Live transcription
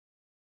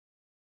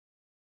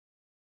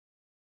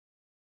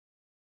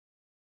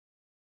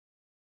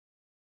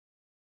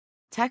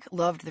Thek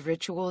loved the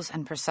rituals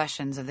and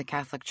processions of the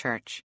Catholic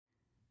Church.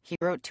 He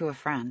wrote to a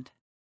friend,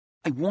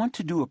 I want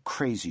to do a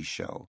crazy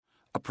show,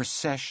 a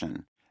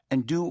procession,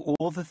 and do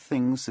all the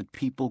things that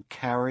people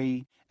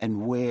carry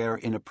and wear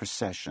in a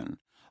procession,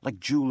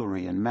 like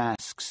jewelry and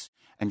masks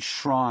and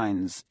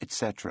shrines,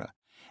 etc.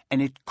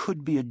 And it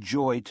could be a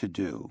joy to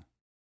do.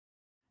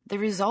 The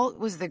result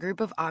was the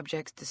group of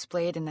objects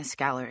displayed in this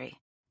gallery,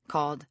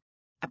 called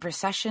A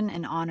Procession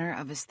in Honor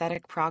of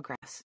Aesthetic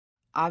Progress,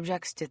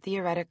 objects to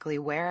theoretically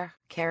wear,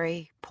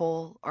 carry,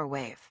 pull, or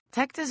wave.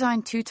 Thek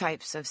designed two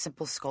types of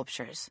simple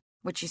sculptures,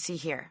 which you see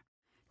here,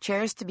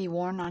 chairs to be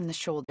worn on the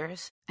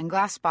shoulders and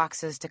glass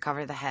boxes to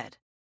cover the head.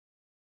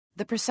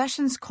 The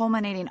procession's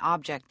culminating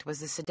object was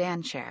the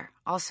sedan chair,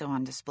 also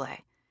on display,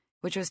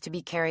 which was to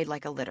be carried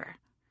like a litter.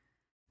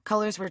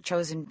 Colors were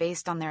chosen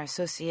based on their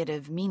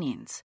associative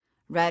meanings.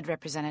 Red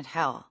represented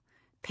hell,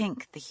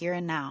 pink the here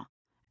and now,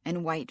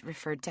 and white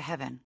referred to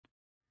heaven.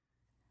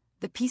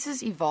 The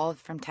pieces evolved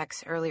from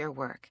Thek's earlier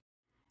work.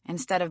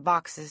 Instead of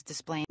boxes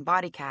displaying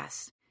body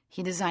casts,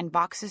 he designed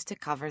boxes to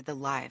cover the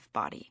live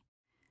body.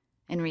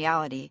 In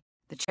reality,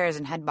 the chairs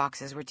and head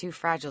boxes were too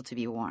fragile to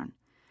be worn,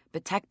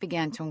 but Thek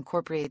began to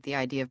incorporate the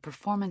idea of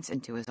performance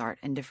into his art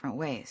in different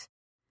ways.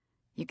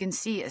 You can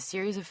see a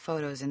series of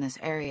photos in this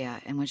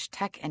area in which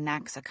Thek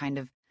enacts a kind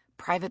of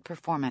private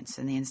performance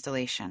in the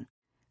installation,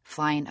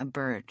 flying a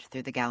bird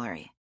through the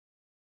gallery.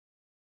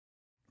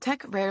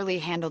 Thek rarely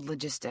handled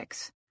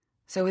logistics,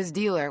 so his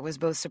dealer was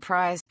both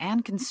surprised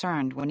and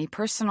concerned when he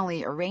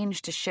personally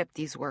arranged to ship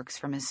these works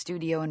from his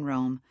studio in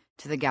Rome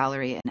to the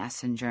gallery in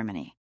Essen,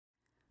 Germany.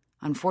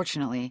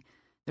 Unfortunately,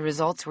 the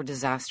results were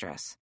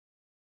disastrous.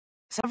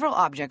 Several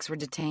objects were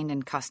detained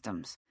in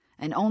customs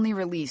and only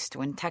released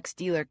when Thek's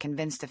dealer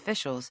convinced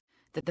officials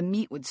that the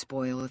meat would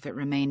spoil if it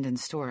remained in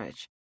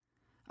storage.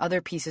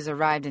 Other pieces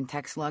arrived in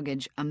Thek's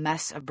luggage, a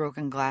mess of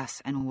broken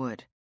glass and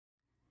wood.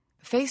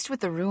 Faced with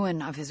the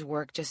ruin of his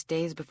work just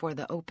days before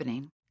the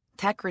opening,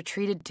 Thek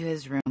retreated to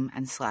his room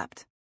and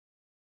slept.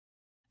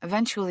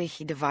 Eventually,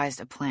 he devised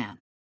a plan.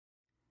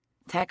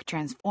 Thek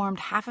transformed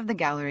half of the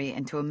gallery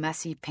into a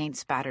messy,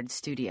 paint-spattered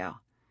studio.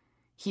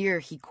 Here,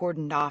 he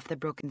cordoned off the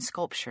broken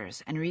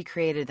sculptures and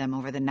recreated them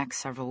over the next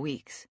several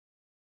weeks.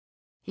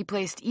 He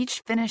placed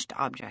each finished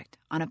object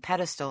on a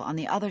pedestal on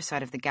the other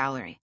side of the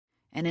gallery,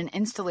 in an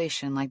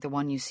installation like the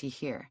one you see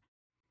here.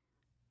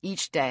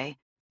 Each day,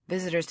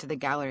 visitors to the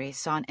gallery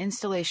saw an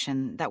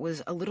installation that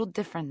was a little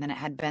different than it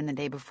had been the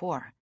day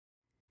before.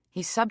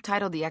 He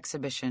subtitled the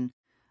exhibition,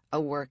 A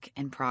Work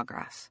in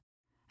Progress,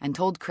 and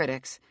told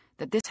critics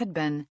that this had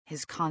been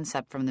his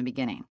concept from the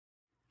beginning.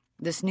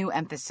 This new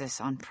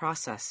emphasis on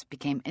process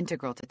became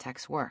integral to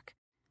Thek's work,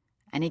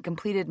 and he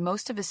completed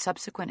most of his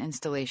subsequent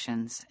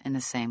installations in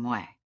the same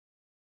way.